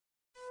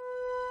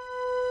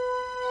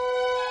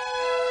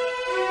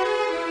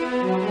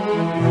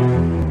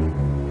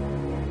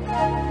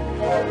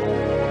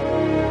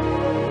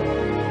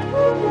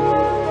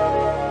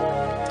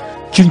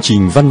chương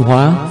trình văn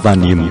hóa và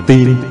niềm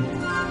tin.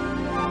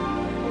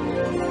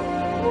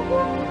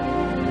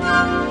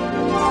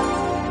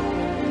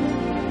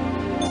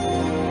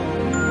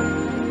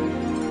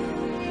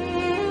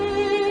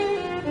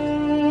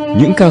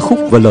 Những ca khúc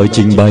và lời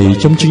trình bày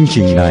trong chương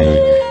trình này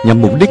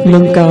nhằm mục đích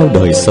nâng cao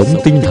đời sống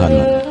tinh thần,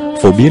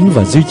 phổ biến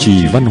và duy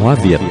trì văn hóa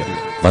Việt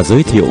và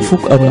giới thiệu phúc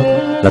âm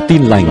là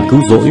tin lành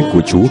cứu rỗi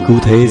của Chúa Cứu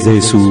Thế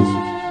Giêsu.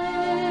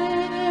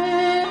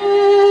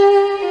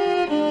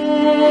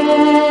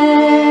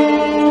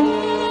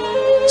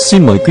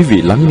 Xin mời quý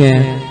vị lắng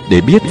nghe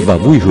để biết và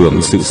vui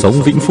hưởng sự sống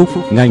vĩnh phúc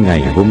ngay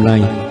ngày hôm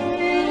nay.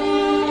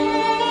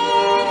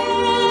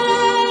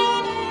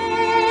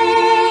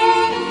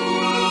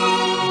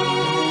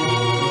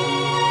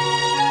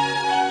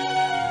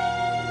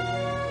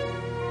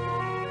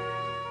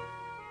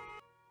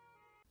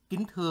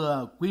 Kính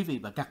thưa quý vị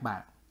và các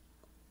bạn,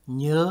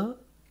 nhớ,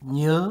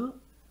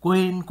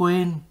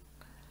 quên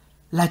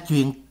là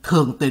chuyện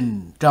thường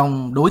tình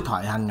trong đối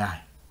thoại hàng ngày.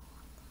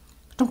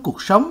 Trong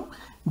cuộc sống,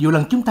 nhiều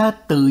lần chúng ta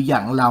tự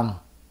dặn lòng,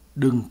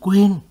 đừng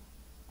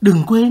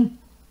quên.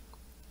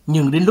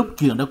 Nhưng đến lúc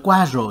chuyện đã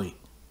qua rồi,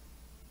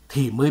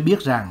 thì mới biết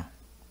rằng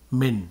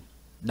mình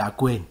đã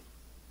quên.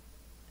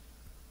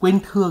 Quên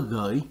thưa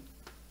gửi,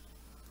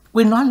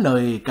 quên nói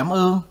lời cảm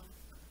ơn,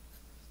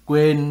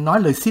 quên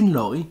nói lời xin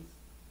lỗi,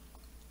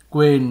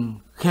 quên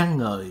khen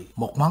ngợi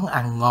một món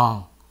ăn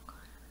ngon,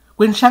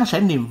 quên san sẻ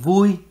niềm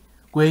vui,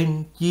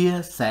 quên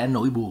chia sẻ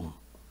nỗi buồn,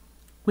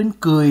 quên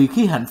cười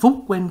khi hạnh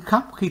phúc, quên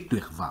khóc khi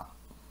tuyệt vọng,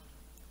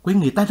 quên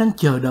người ta đang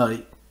chờ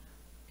đợi,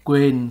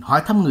 quên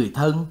hỏi thăm người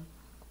thân,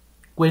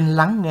 quên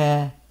lắng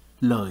nghe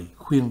lời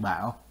khuyên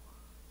bảo,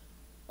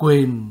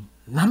 quên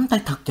nắm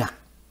tay thật chặt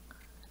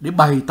để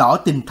bày tỏ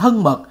tình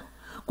thân mật,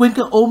 quên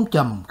cái ôm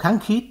chầm kháng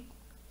khít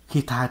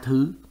khi tha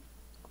thứ.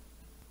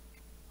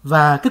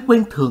 Và cái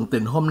quên thường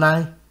tình hôm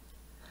nay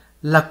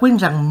là quên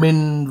rằng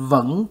mình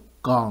vẫn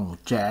còn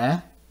trẻ,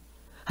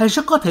 hay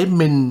rất có thể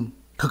mình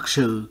thực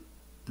sự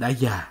đã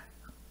già.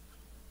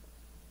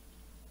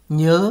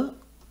 Nhớ,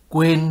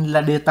 quên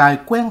là đề tài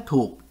quen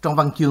thuộc trong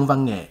văn chương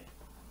văn nghệ.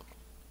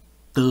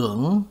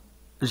 Tưởng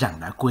rằng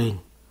đã quên,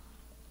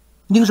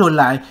 nhưng rồi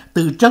lại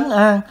từ trấn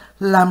an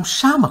làm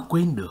sao mà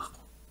quên được,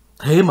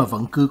 thế mà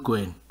vẫn cứ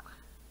quên.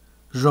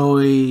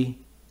 Rồi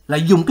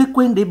lại dùng cái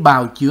quên để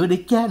bào chữa,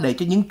 để che đậy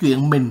cho những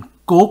chuyện mình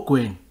cố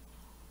quên.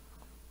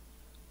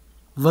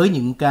 Với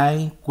những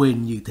cái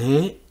quên như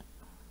thế,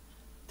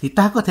 thì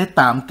ta có thể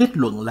tạm kết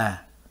luận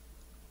là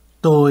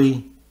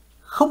tôi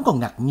không còn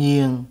ngạc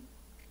nhiên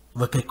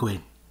với cái quên.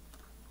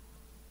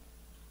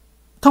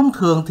 Thông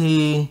thường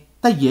thì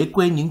ta dễ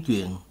quên những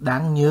chuyện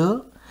đáng nhớ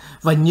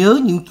và nhớ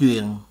những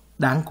chuyện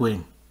đáng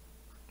quên.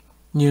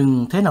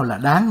 Nhưng thế nào là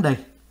đáng đây?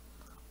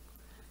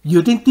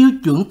 Dựa trên tiêu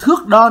chuẩn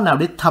thước đo nào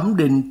để thẩm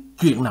định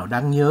chuyện nào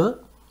đáng nhớ,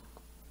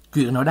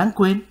 chuyện nào đáng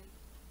quên?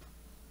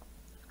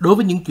 Đối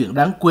với những chuyện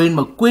đáng quên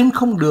mà quên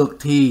không được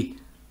thì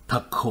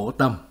thật khổ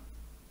tâm.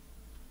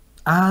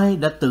 Ai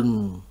đã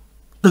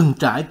từng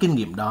trải kinh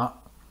nghiệm đó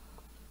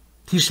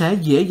thì sẽ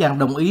dễ dàng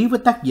đồng ý với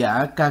tác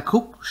giả ca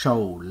khúc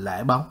Sầu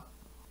Lẻ Bóng.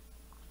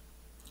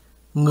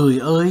 Người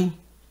ơi,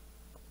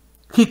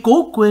 khi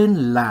cố quên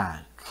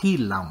là khi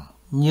lòng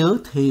nhớ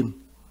thêm.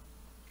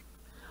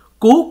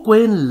 Cố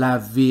quên là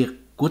việc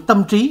của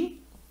tâm trí,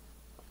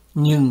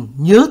 nhưng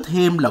nhớ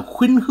thêm là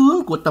khuynh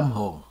hướng của tâm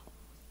hồn.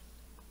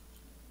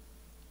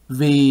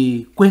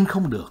 Vì quên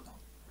không được,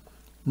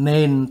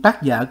 nên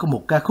tác giả của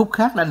một ca khúc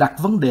khác đã đặt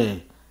vấn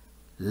đề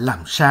làm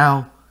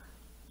sao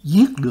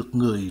giết được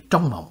người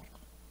trong mộng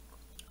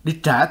để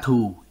trả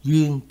thù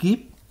duyên kiếp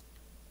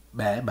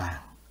bẽ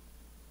bàng.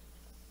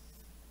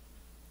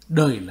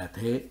 Đời là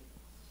thế,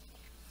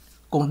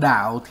 còn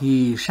đạo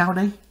thì sao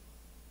đây?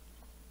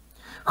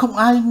 Không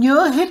ai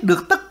nhớ hết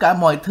được tất cả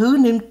mọi thứ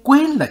nên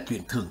quên là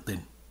chuyện thường tình.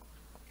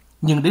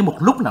 Nhưng đến một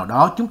lúc nào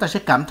đó chúng ta sẽ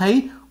cảm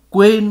thấy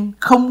quên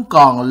không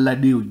còn là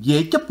điều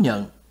dễ chấp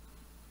nhận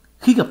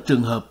khi gặp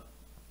trường hợp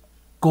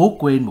cố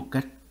quên một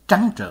cách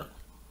trắng trợn.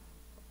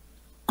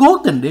 Cố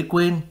tình để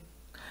quên,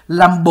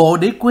 làm bộ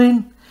để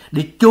quên,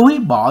 để chối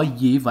bỏ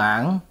dĩ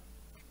vãng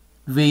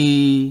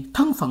vì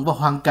thân phận và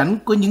hoàn cảnh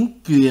của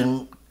những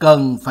chuyện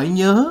cần phải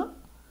nhớ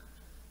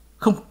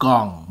không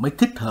còn mới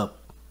thích hợp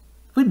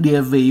với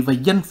địa vị và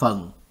danh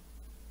phận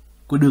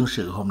của đương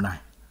sự hôm nay.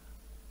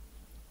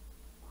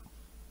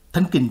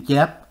 Thánh Kinh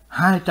chép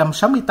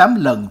 268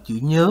 lần chữ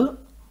nhớ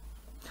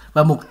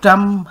và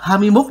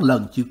 121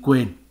 lần chữ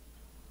quên.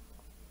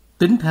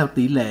 Tính theo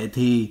tỷ lệ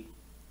thì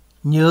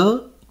nhớ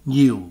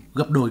nhiều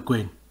gấp đôi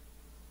quên.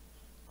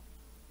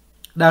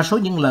 Đa số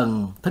những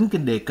lần Thánh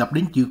Kinh đề cập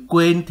đến chữ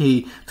quên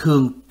thì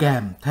thường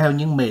kèm theo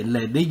những mệnh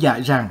lệnh để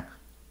dạy rằng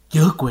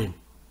chớ quên,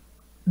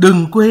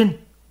 đừng quên.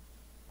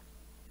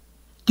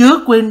 Chớ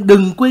quên,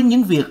 đừng quên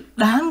những việc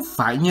đáng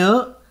phải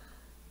nhớ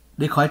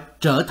để khỏi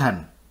trở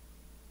thành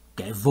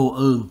kẻ vô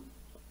ơn,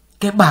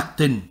 kẻ bạc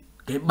tình,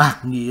 kẻ bạc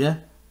nghĩa,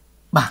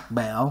 bạc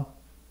bẽo.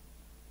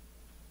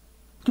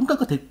 Chúng ta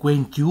có thể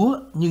quên Chúa,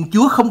 nhưng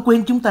Chúa không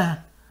quên chúng ta.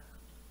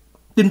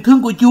 Tình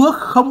thương của Chúa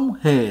không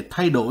hề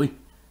thay đổi.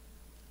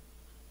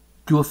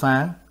 Chúa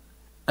phán,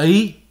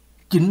 ấy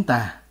chính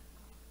ta.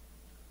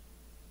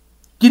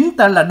 Chính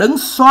ta là đấng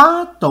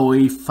xóa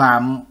tội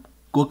phạm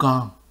của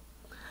con,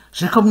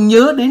 sẽ không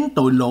nhớ đến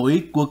tội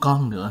lỗi của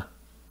con nữa.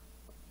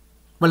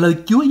 Và lời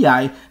Chúa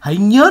dạy, hãy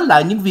nhớ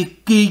lại những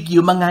việc kỳ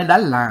diệu mà Ngài đã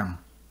làm,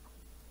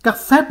 các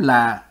phép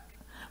lạ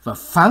và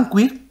phán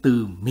quyết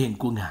từ miệng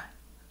của Ngài.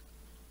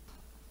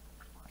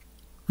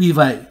 Vì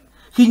vậy,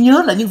 khi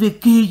nhớ lại những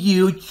việc kỳ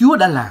diệu Chúa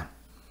đã làm,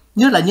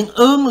 nhớ lại những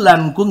ơn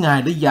lành của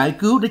Ngài đã giải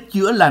cứu, đã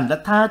chữa lành, đã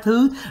tha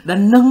thứ, đã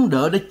nâng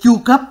đỡ, đã chu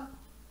cấp,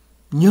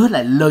 nhớ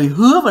lại lời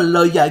hứa và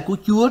lời dạy của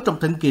Chúa trong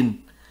Thánh Kinh,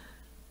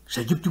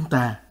 sẽ giúp chúng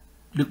ta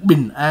được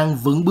bình an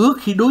vững bước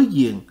khi đối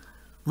diện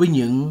với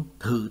những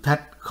thử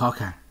thách khó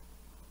khăn.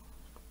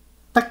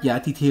 Tác giả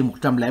ThiThiên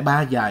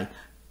 103 dạy,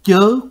 chớ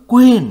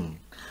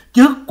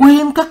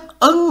quên các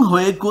ân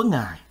huệ của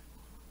Ngài.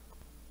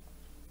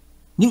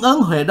 Những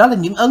ân huệ đó là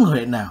những ân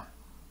huệ nào?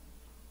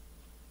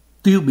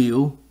 Tiêu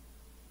biểu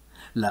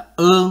là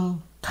ơn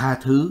tha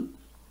thứ,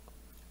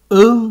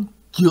 ơn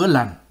chữa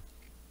lành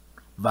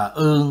và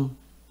ơn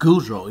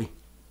cứu rỗi.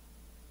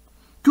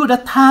 Chúa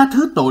đã tha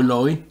thứ tội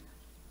lỗi,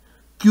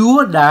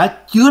 Chúa đã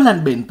chữa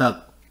lành bệnh tật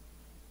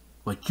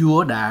và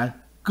Chúa đã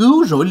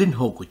cứu rỗi linh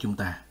hồn của chúng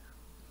ta.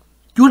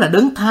 Chúa là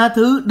đấng tha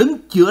thứ,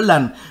 đấng chữa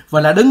lành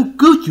và là đấng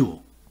cứu chuộc.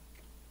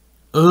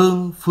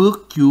 Ơn phước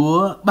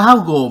Chúa bao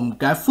gồm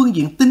cả phương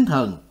diện tinh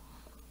thần,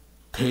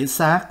 thể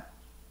xác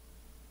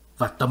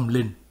và tâm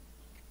linh.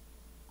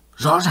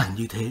 Rõ ràng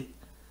như thế,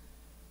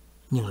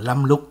 nhưng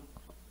lắm lúc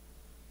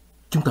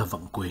chúng ta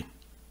vẫn quên.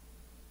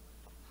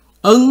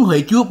 Ân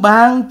huệ Chúa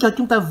ban cho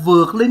chúng ta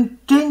vượt lên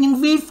trên những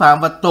vi phạm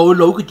và tội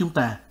lỗi của chúng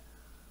ta.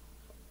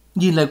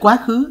 Nhìn lại quá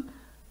khứ,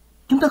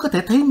 chúng ta có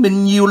thể thấy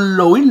mình nhiều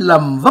lỗi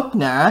lầm vấp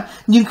ngã,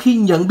 nhưng khi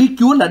nhận biết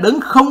Chúa là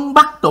đấng không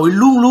bắt tội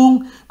luôn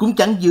luôn, cũng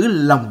chẳng giữ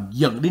lòng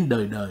giận đến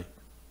đời đời.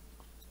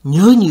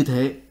 Nhớ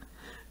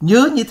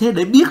như thế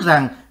để biết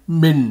rằng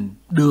mình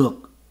được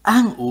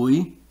an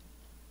ủi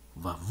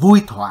và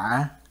vui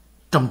thỏa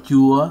trong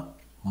Chúa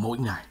mỗi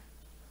ngày.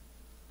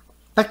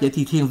 Tác giả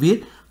ThiThiên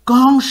viết,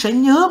 con sẽ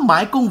nhớ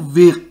mãi công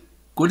việc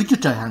của Đức Chúa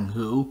Trời hằng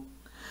hữu,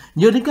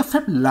 nhớ đến các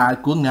phép lạ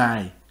của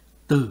Ngài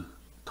từ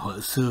thuở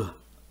xưa.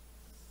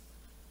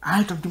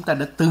 Ai trong chúng ta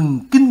đã từng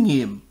kinh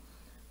nghiệm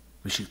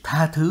về sự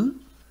tha thứ,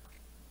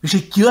 về sự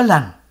chữa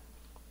lành,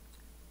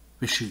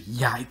 về sự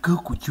giải cứu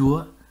của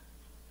Chúa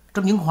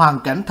trong những hoàn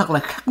cảnh thật là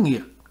khắc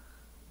nghiệt,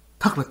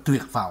 thật là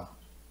tuyệt vọng,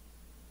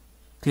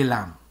 thì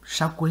làm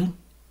sao quên?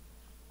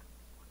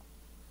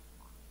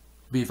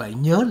 Vì vậy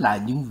nhớ lại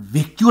những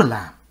việc Chúa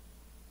làm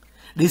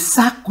để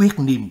xác quyết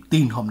niềm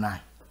tin hôm nay.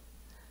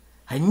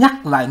 Hãy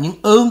nhắc lại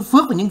những ơn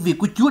phước và những việc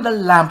của Chúa đã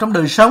làm trong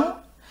đời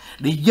sống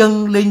để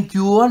dâng lên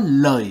Chúa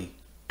lời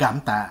cảm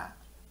tạ,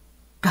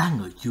 ca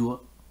ngợi Chúa.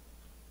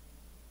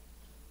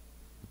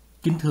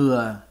 Kính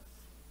thưa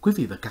quý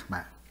vị và các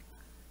bạn,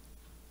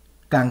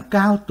 càng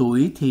cao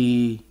tuổi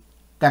thì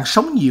càng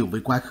sống nhiều về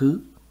quá khứ.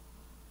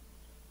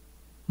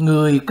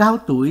 Người cao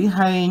tuổi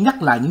hay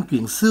nhắc lại những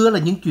chuyện xưa là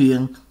những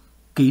chuyện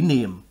kỷ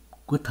niệm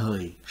của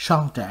thời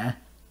son trẻ.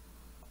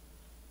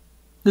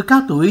 Người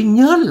cao tuổi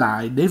nhớ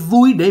lại để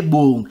vui, để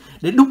buồn,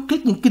 để đúc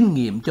kết những kinh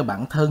nghiệm cho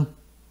bản thân.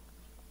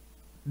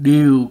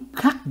 Điều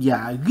khắc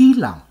dạ ghi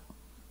lòng.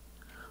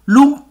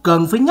 Luôn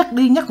cần phải nhắc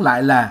đi nhắc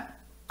lại là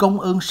công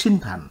ơn sinh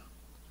thành,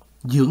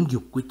 dưỡng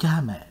dục của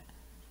cha mẹ,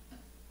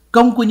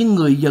 công của những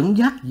người dẫn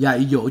dắt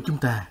dạy dỗ chúng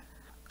ta,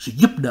 sự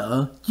giúp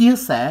đỡ, chia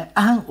sẻ,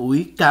 an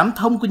ủi, cảm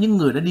thông của những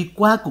người đã đi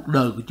qua cuộc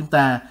đời của chúng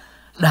ta,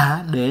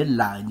 đã để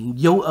lại những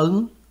dấu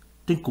ấn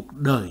trên cuộc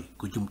đời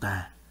của chúng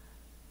ta.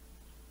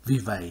 Vì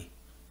vậy,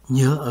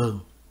 nhớ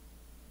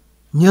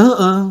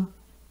ơn,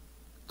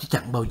 chứ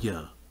chẳng bao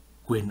giờ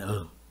quên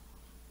ơn.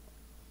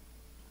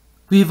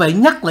 Vì vậy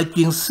nhắc lại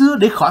chuyện xưa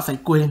để khỏi phải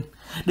quên,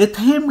 để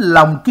thêm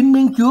lòng kính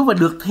mến Chúa và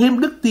được thêm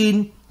đức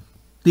tin,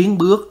 tiến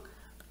bước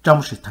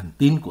trong sự thành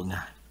tín của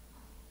Ngài.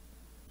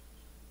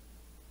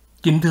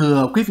 Kính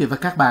thưa quý vị và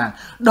các bạn,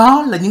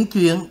 đó là những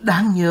chuyện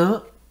đáng nhớ.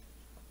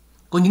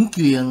 Còn những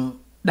chuyện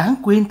đáng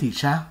quên thì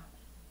sao?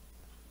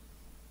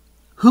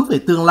 Hướng về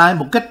tương lai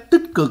một cách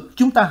tích cực,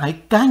 chúng ta hãy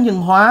cá nhân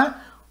hóa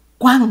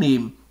quan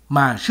niệm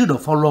mà sứ đồ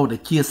Phaolô đã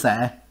chia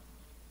sẻ.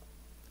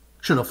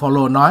 Sứ đồ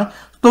Phaolô nói,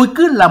 tôi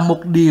cứ làm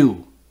một điều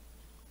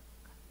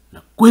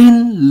là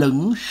quên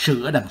lửng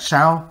sự ở đằng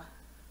sau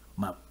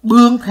mà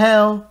bươn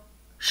theo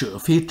sự ở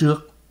phía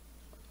trước.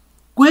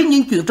 Quên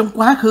những chuyện trong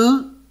quá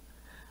khứ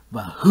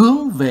và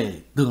hướng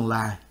về tương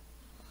lai.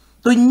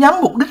 Tôi nhắm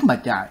mục đích mà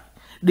chạy,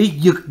 đi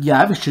giật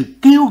giải về sự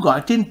kêu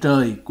gọi trên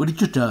trời của Đức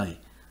Chúa Trời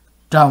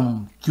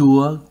trong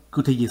Chúa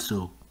Cứu Thế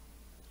Giêsu.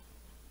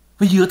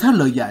 Và dựa theo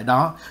lời dạy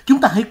đó,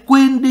 chúng ta hãy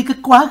quên đi cái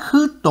quá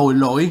khứ tội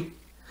lỗi,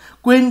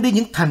 quên đi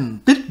những thành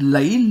tích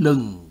lẫy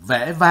lừng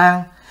vẻ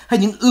vang hay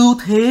những ưu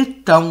thế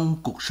trong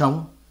cuộc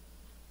sống.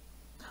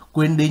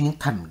 Quên đi những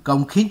thành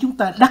công khiến chúng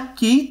ta đắc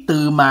chí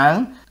tự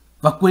mãn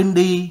và quên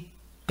đi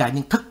cả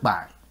những thất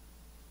bại,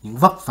 những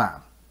vấp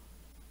phạm.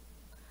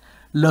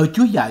 Lời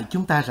Chúa dạy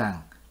chúng ta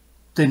rằng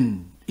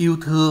tình yêu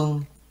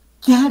thương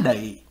che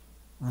đậy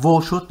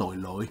vô số tội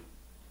lỗi.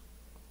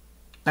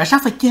 Tại sao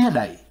phải che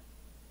đậy?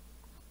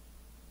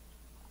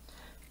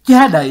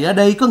 Che đậy ở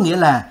đây có nghĩa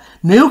là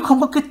nếu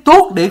không có cái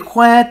tốt để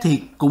khoe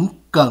thì cũng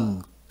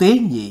cần tế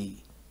nhị,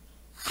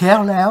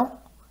 khéo léo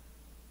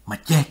mà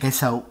che cái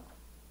xấu.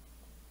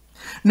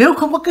 Nếu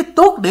không có cái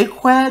tốt để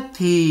khoe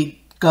thì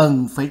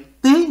cần phải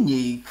tế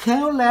nhị,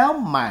 khéo léo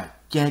mà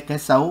che cái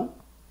xấu.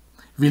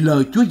 Vì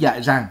lời Chúa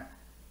dạy rằng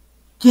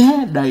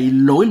che đậy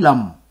lỗi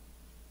lầm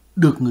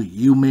được người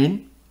yêu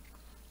mến,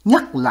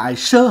 nhắc lại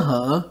sơ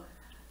hở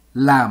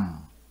làm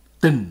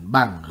tình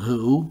bằng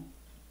hữu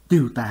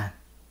tiêu tan.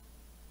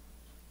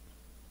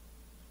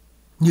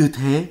 Như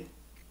thế,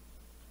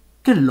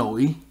 cái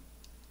lỗi,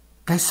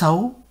 cái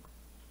xấu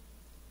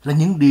là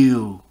những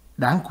điều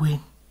đáng quên.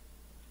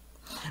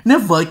 Nếu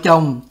vợ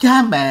chồng,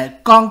 cha mẹ,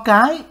 con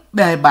cái,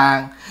 bè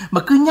bạn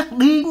mà cứ nhắc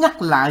đi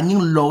nhắc lại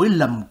những lỗi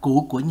lầm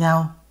cũ của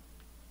nhau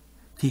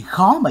thì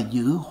khó mà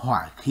giữ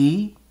hòa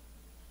khí,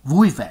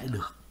 vui vẻ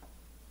được.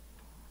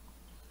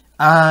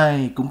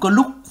 Ai cũng có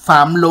lúc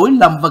phạm lỗi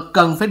lầm và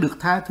cần phải được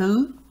tha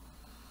thứ.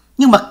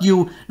 Nhưng mặc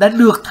dù đã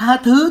được tha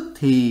thứ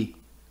thì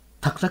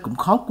thật ra cũng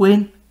khó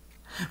quên.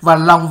 Và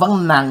lòng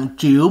vẫn nặng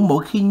trĩu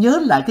mỗi khi nhớ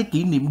lại cái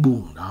kỷ niệm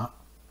buồn đó.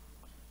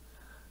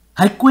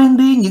 Hãy quên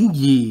đi những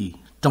gì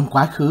trong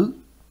quá khứ.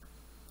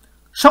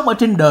 Sống ở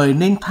trên đời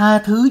nên tha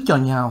thứ cho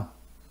nhau.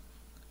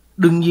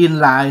 Đừng nhìn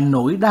lại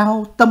nỗi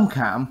đau tâm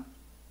khảm.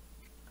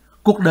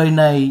 Cuộc đời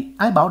này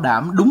ai bảo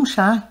đảm đúng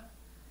sai?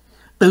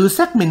 Tự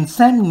xét mình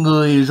xem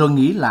người rồi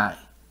nghĩ lại.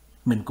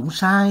 Mình cũng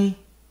sai,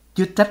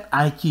 chứ trách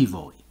ai chi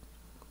vội.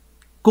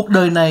 Cuộc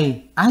đời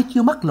này ai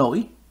chưa mắc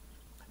lỗi?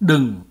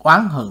 Đừng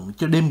oán hận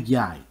cho đêm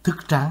dài thức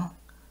trắng.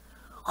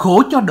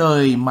 Khổ cho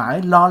đời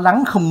mãi lo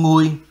lắng không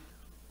nguôi.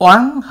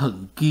 Oán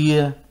hận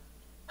kia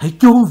hãy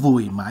chôn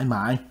vùi mãi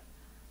mãi,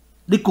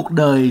 để cuộc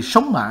đời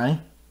sống mãi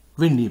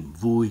với niềm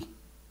vui.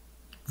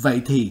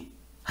 Vậy thì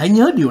hãy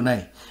nhớ điều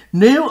này.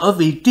 Nếu ở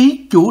vị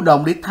trí chủ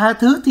động để tha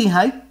thứ thì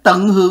hãy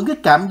tận hưởng cái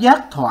cảm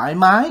giác thoải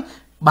mái,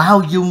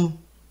 bao dung.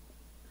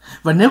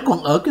 Và nếu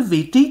còn ở cái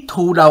vị trí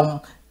thụ động,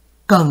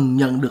 cần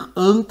nhận được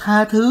ơn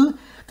tha thứ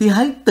thì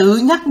hãy tự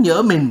nhắc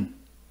nhở mình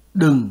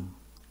đừng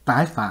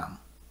tái phạm.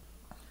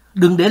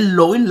 Đừng để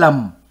lỗi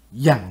lầm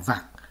dằn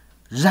vặt,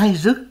 rai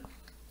rứt,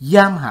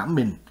 giam hãm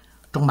mình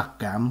trong mặc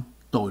cảm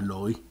tội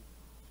lỗi.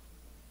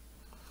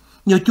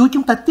 Nhờ Chúa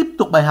chúng ta tiếp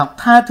tục bài học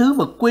tha thứ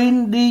và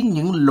quên đi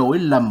những lỗi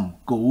lầm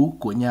cũ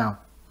của nhau.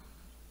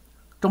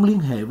 Trong liên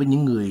hệ với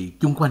những người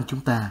chung quanh chúng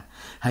ta,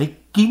 hãy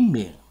kín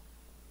miệng,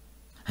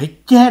 hãy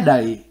che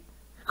đậy,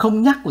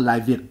 không nhắc lại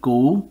việc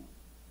cũ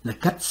là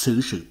cách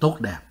xử sự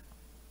tốt đẹp.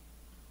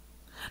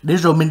 Để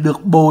rồi mình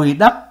được bồi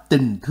đắp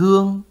tình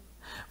thương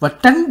và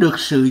tránh được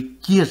sự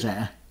chia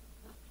rẽ.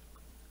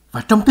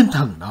 Và trong tinh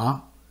thần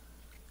đó,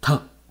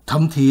 thật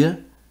thấm thía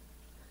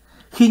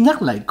khi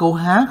nhắc lại câu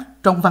hát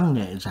trong văn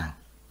nghệ rằng: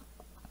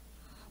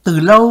 từ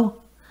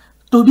lâu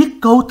tôi biết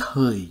câu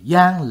thời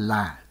gian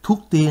là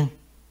thuốc tiên,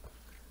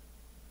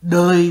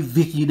 đời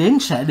việc gì đến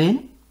sẽ đến,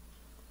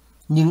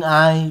 nhưng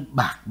ai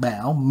bạc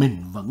bẽo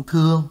mình vẫn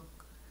thương,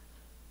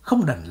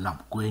 không đành lòng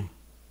quên.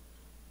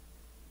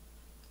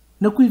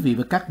 Nếu quý vị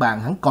và các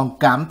bạn hẳn còn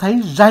cảm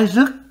thấy rai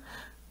rứt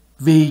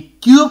vì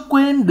chưa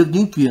quên được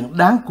những chuyện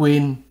đáng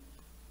quên,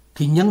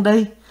 thì nhân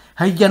đây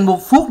hãy dành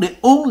một phút để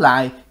ôn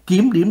lại,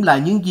 kiểm điểm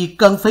lại những gì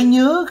cần phải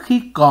nhớ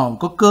khi còn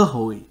có cơ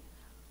hội,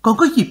 còn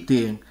có dịp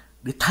tiện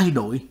để thay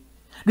đổi,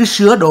 để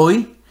sửa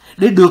đổi,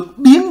 để được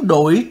biến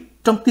đổi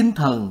trong tinh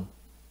thần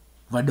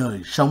và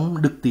đời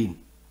sống đức tin.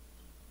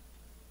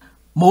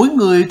 Mỗi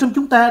người trong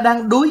chúng ta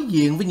đang đối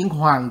diện với những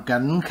hoàn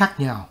cảnh khác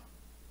nhau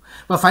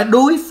và phải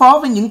đối phó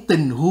với những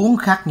tình huống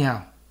khác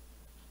nhau.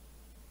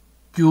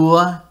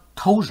 Chúa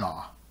thấu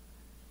rõ,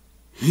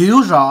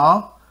 hiểu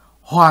rõ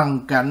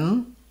hoàn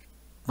cảnh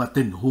và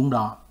tình huống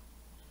đó.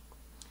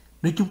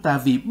 Nếu chúng ta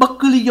vì bất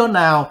cứ lý do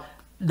nào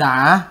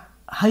đã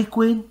hay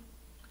quên,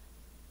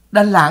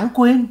 đã lãng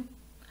quên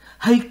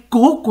hay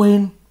cố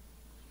quên,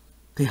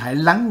 thì hãy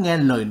lắng nghe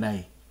lời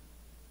này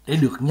để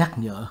được nhắc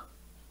nhở.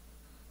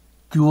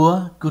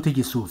 Chúa Cứu Thế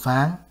Giêsu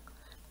phán: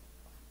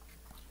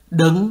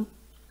 Đấng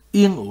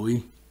yên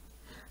ủi,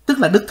 tức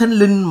là Đức Thánh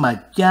Linh mà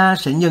Cha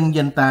sẽ nhân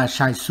danh ta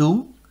sai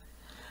xuống.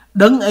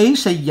 Đấng ấy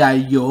sẽ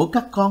dạy dỗ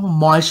các con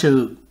mọi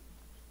sự,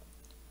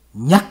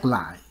 nhắc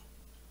lại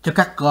cho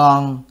các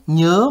con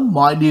nhớ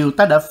mọi điều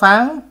ta đã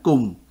phán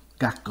cùng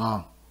các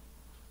con.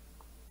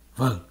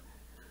 Vâng,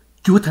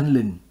 Chúa Thánh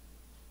Linh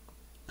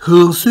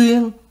thường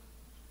xuyên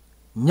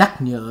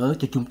nhắc nhở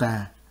cho chúng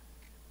ta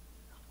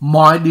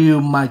mọi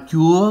điều mà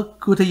Chúa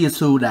Cứu Thế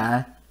Giêsu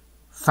đã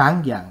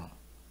phán dặn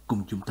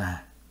cùng chúng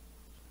ta.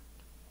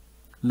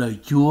 Lời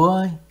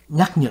Chúa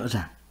nhắc nhở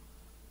rằng: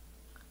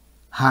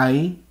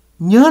 hãy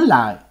nhớ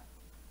lại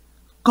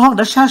con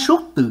đã sa sút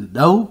từ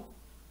đâu.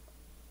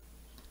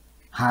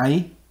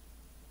 Hãy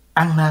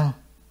ăn năn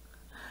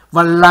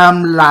và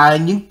làm lại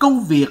những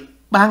công việc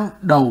ban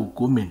đầu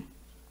của mình.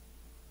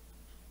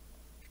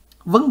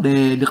 Vấn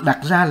đề được đặt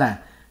ra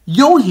là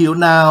dấu hiệu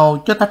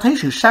nào cho ta thấy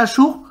sự sa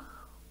sút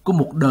của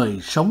một đời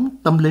sống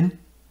tâm linh?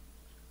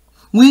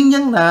 Nguyên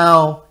nhân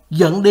nào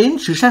dẫn đến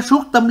sự sa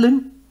sút tâm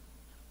linh?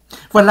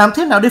 Và làm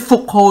thế nào để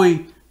phục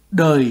hồi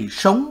đời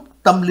sống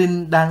tâm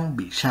linh đang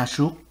bị sa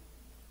sút?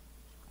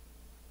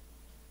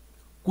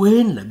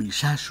 Quên là bị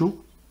sa sút.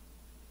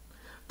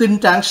 Tình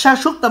trạng sa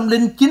sút tâm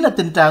linh chính là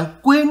tình trạng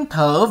quên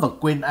thở và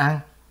quên ăn.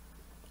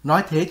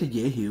 Nói thế cho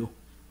dễ hiểu.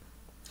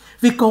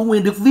 Vì cầu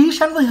nguyện được ví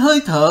sánh với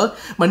hơi thở,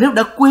 mà nếu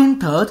đã quên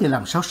thở thì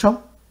làm sao sống?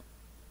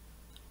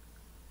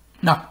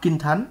 Đọc Kinh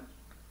Thánh,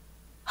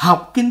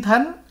 học Kinh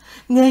Thánh,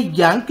 nghe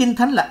giảng Kinh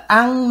Thánh là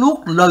ăn nuốt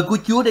lời của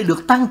Chúa để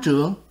được tăng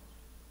trưởng.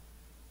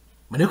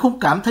 Mà nếu không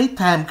cảm thấy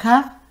thèm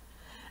khát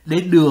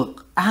để được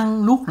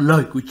ăn nuốt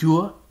lời của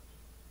Chúa,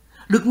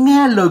 được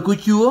nghe lời của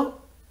Chúa,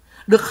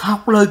 được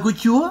học lời của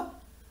Chúa,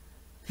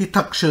 thì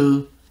thật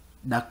sự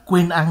đã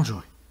quên ăn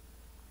rồi.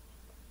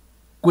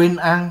 Quên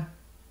ăn,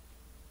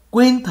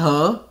 quên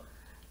thở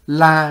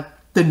là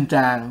tình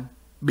trạng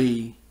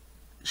bị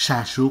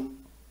sa sút.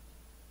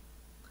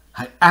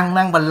 Hãy ăn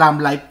năn và làm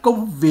lại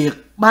công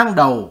việc ban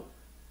đầu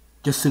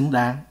cho xứng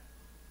đáng.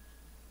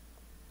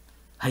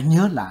 Hãy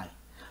nhớ lại,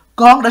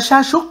 con đã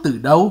sa sút từ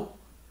đâu?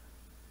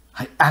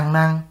 Hãy ăn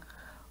năn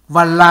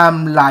và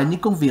làm lại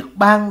những công việc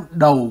ban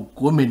đầu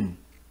của mình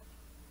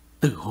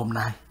từ hôm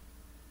nay.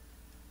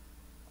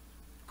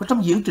 Và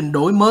trong diễn trình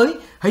đổi mới,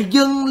 hãy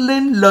dâng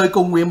lên lời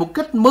cầu nguyện một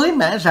cách mới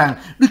mẻ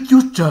rằng: Đức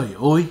Chúa Trời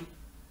ơi,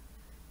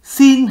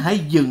 xin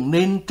hãy dựng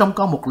nên trong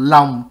con một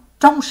lòng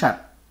trong sạch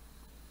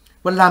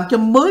và làm cho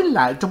mới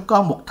lại trong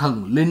con một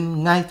thần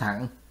linh ngay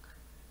thẳng.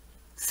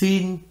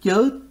 Xin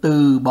chớ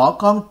từ bỏ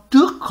con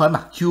trước khỏi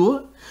mặt Chúa,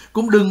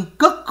 cũng đừng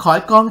cất khỏi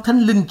con Thánh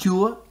Linh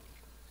Chúa.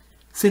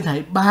 Xin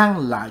hãy ban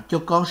lại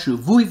cho con sự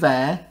vui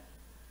vẻ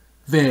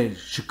về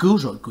sự cứu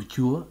rỗi của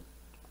Chúa.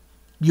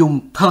 Dùng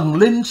thần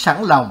linh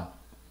sẵn lòng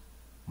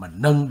mà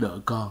nâng đỡ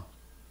con.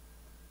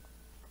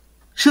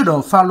 Sứ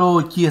đồ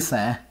Phao-lô chia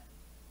sẻ: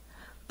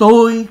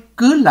 tôi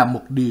cứ làm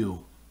một điều,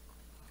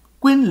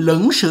 quên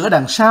lửng sự ở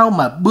đằng sau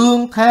mà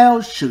bươn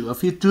theo sự ở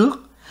phía trước.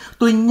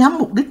 Tôi nhắm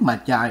mục đích mà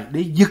chạy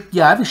để giật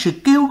giải về sự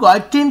kêu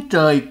gọi trên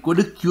trời của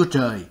Đức Chúa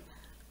Trời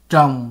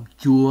trong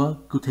Chúa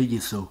Cứu Thế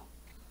Giêsu.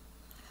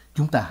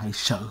 Chúng ta hãy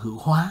sở hữu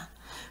hóa,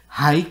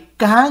 hãy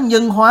cá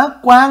nhân hóa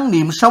quan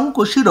niệm sống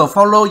của sứ đồ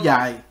Phao-lô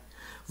dạy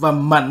và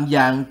mạnh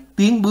dạn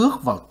tiến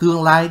bước vào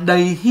tương lai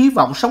đầy hy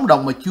vọng sống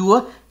động mà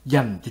Chúa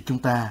dành cho chúng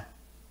ta.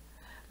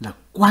 Là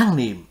quan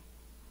niệm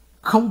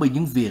không bị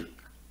những việc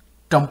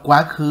trong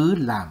quá khứ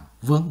làm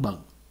vướng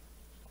bận.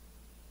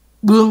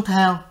 Bươn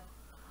theo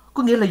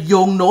có nghĩa là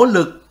dồn nỗ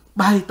lực,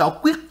 bày tỏ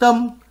quyết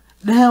tâm,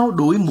 đeo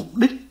đuổi mục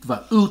đích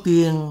và ưu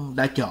tiên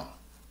đã chọn.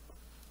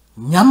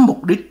 Nhắm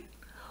mục đích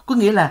có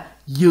nghĩa là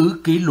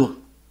giữ kỷ luật,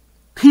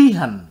 thi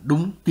hành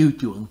đúng tiêu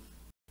chuẩn.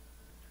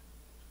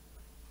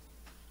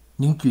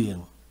 Những chuyện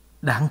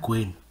đáng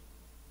quên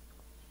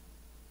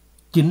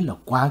chính là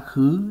quá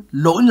khứ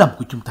lỗi lầm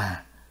của chúng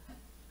ta.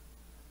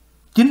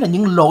 Chính là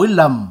những lỗi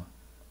lầm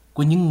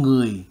của những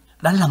người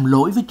đã làm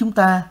lỗi với chúng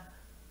ta.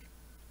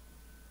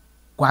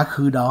 Quá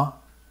khứ đó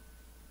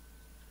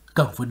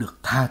cần phải được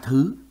tha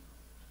thứ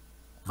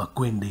và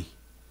quên đi.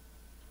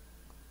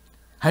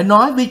 Hãy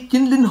nói với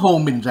chính linh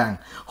hồn mình rằng: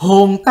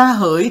 hồn ta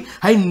hỡi,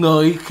 hãy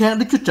ngợi khen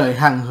Đức Chúa Trời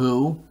hằng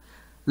hữu.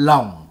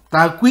 Lòng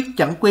ta quyết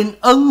chẳng quên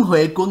ân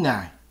huệ của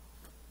Ngài.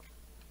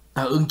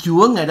 Tạ ơn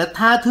Chúa, Ngài đã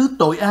tha thứ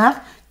tội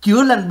ác,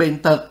 chữa lành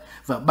bệnh tật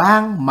và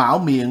ban mão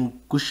miệng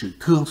của sự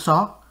thương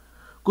xót,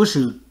 của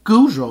sự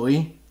cứu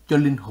rỗi cho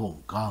linh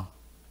hồn con.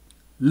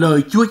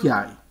 Lời Chúa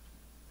dạy: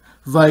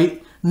 vậy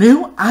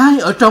nếu ai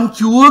ở trong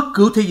Chúa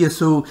Cứu Thế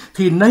Giêsu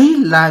thì nấy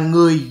là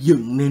người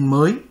dựng nên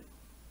mới.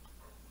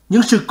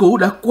 Những sự cũ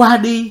đã qua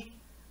đi,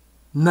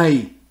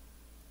 này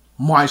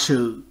mọi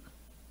sự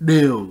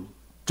đều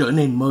trở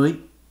nên mới.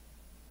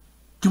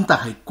 Chúng ta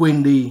hãy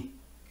quên đi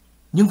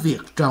những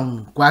việc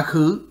trong quá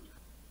khứ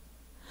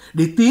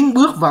để tiến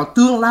bước vào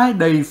tương lai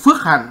đầy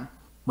phước hạnh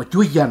mà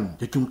Chúa dành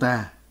cho chúng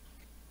ta.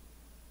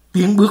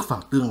 Tiến bước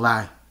vào tương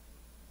lai,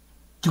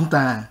 chúng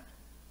ta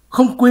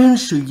không quên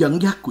sự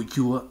dẫn dắt của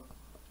Chúa,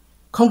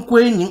 không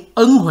quên những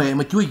ân huệ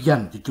mà Chúa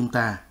dành cho chúng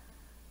ta.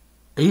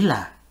 Ấy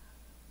là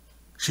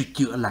sự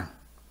chữa lành,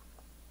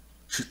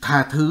 sự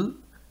tha thứ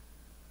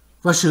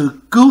và sự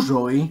cứu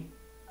rỗi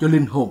cho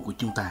linh hồn của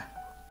chúng ta.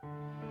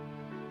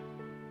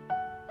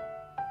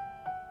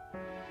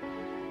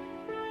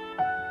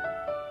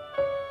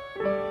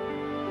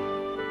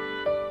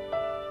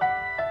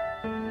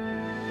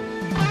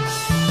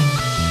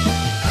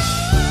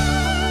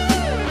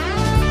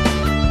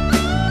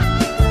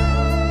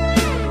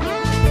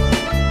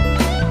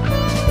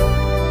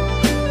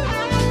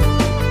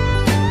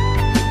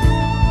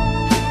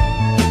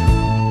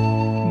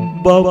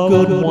 Bao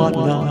cơn hoạn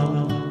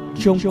nạn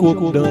trong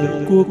cuộc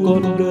đời của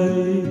con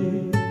đây,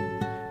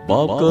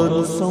 bao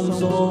cơn sóng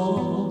gió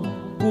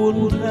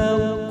cuốn theo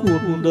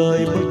cuộc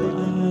đời bất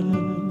an.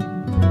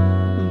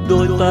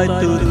 Đôi tay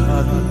tự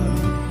thản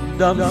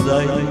đam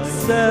dành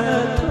sẽ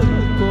thân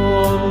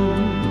con,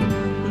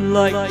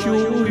 lạy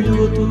Chúa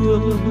yêu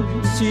thương,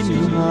 xin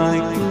Ngài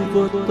cứu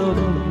vớt tâm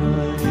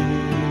này.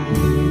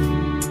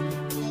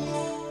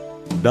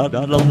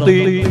 Đặt lòng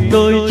tin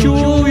nơi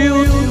Chúa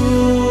yêu thương,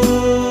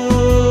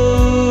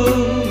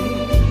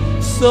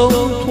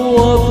 sống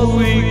thua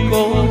vui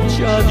có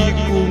cha đi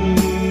cùng.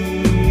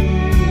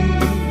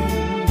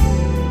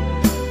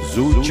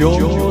 Dù cho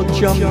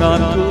trăm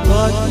ngàn thử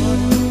thách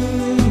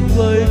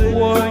vây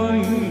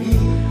quanh,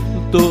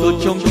 tựa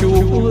trong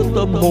Chúa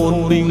tâm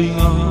hồn bình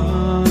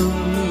an.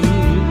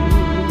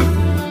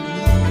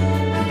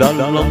 Đặt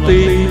lòng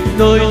tin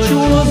nơi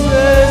Chúa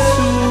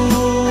Giêsu,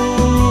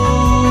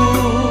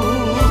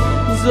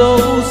 dẫu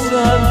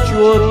gian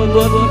truân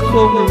vẫn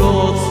không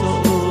lo sợ,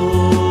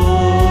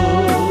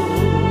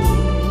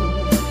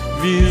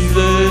 vì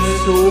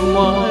Giêsu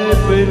mãi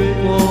bên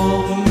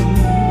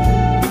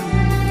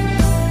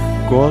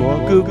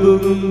con cứ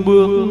vững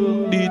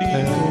bước đi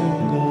theo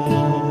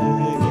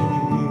Ngài.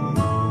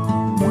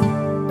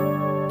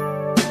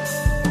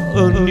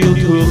 Ơn yêu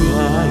thương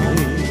Ngài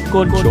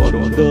con trọn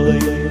đời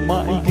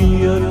mãi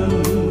ghi.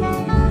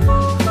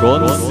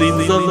 Con xin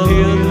dâng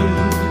hiến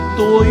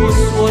tuổi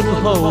xuân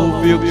hầu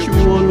việc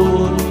Chúa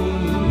luôn,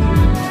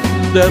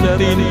 đem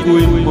tin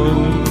vui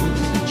mừng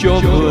cho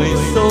người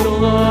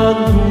sống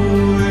an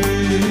vui.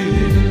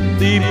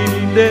 Tìm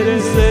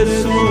đến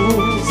Giêsu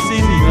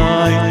xin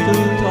Ngài thứ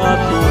tha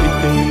tội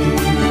tình.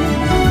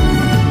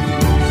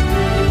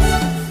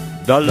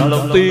 Đặt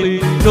lòng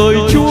tin nơi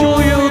Chúa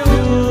yêu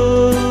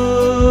thương,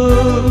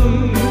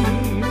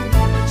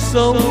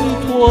 sống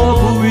thua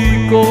vui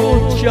có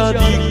cha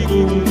đi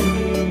cùng.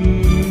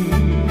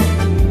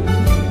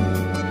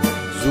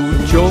 Dù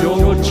cho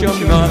trăm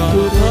ngàn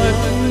thử thách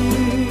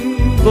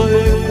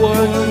vây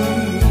quanh,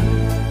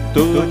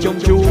 từ trong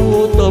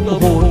Chúa tâm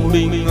hồn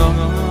bình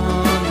an.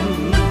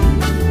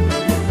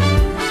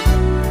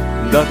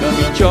 Đặt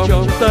mình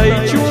trong tay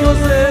Chúa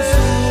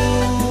Giêsu,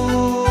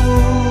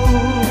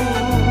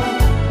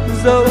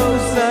 dẫu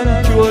gian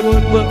truân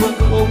vẫn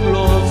không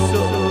lo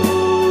sợ,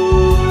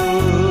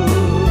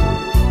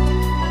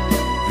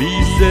 vì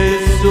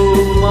Giêsu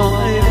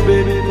mãi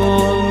bên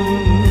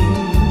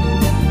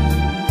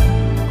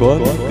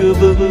con cứ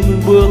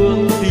vững bước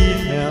đi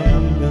theo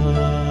Ngài.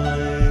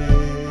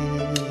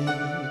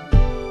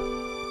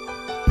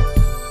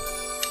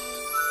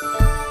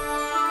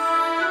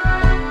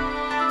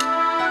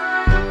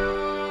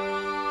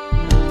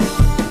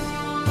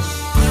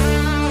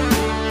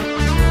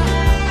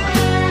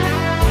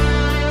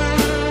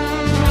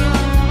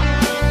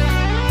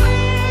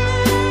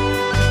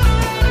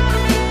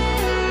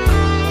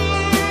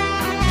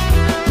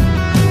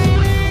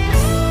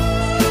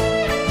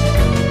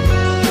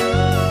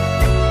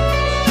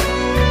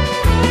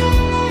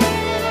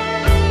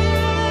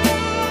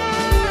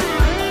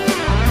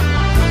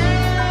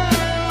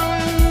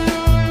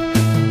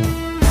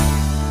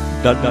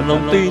 Đặt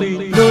lòng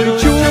tin nơi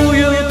Chúa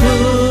yêu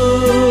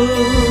thương,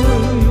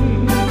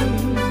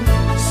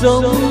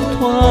 sống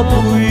thoa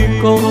vui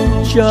có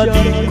cha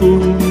đi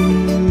cùng.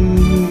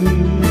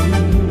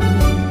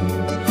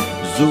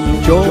 Dù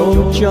cho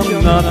trăm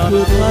ngàn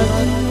thử thách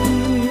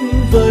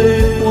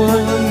vây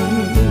quanh,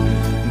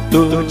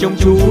 từ trong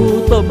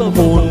Chúa tâm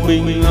hồn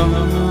bình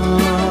an.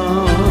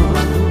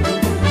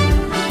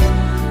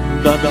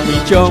 Đặt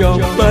mình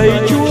trong tay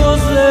Chúa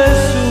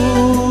Giêsu,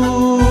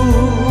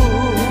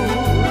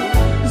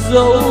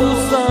 dẫu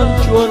gian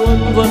truân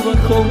vẫn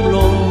không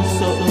lo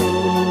sợ,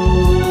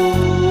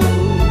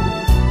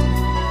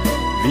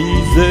 vì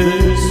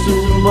Giêsu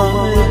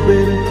mãi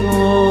bên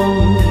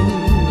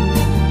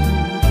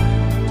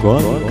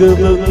con cứ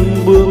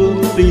vững bước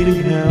tin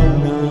theo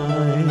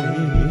Ngài.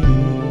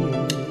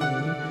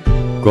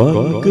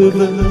 Con cứ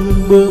vững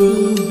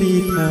bước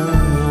đi theo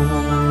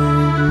Ngài.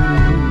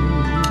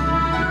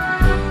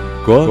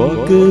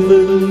 Con cứ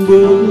vững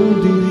bước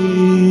đi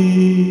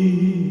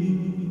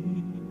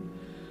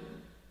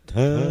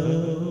theo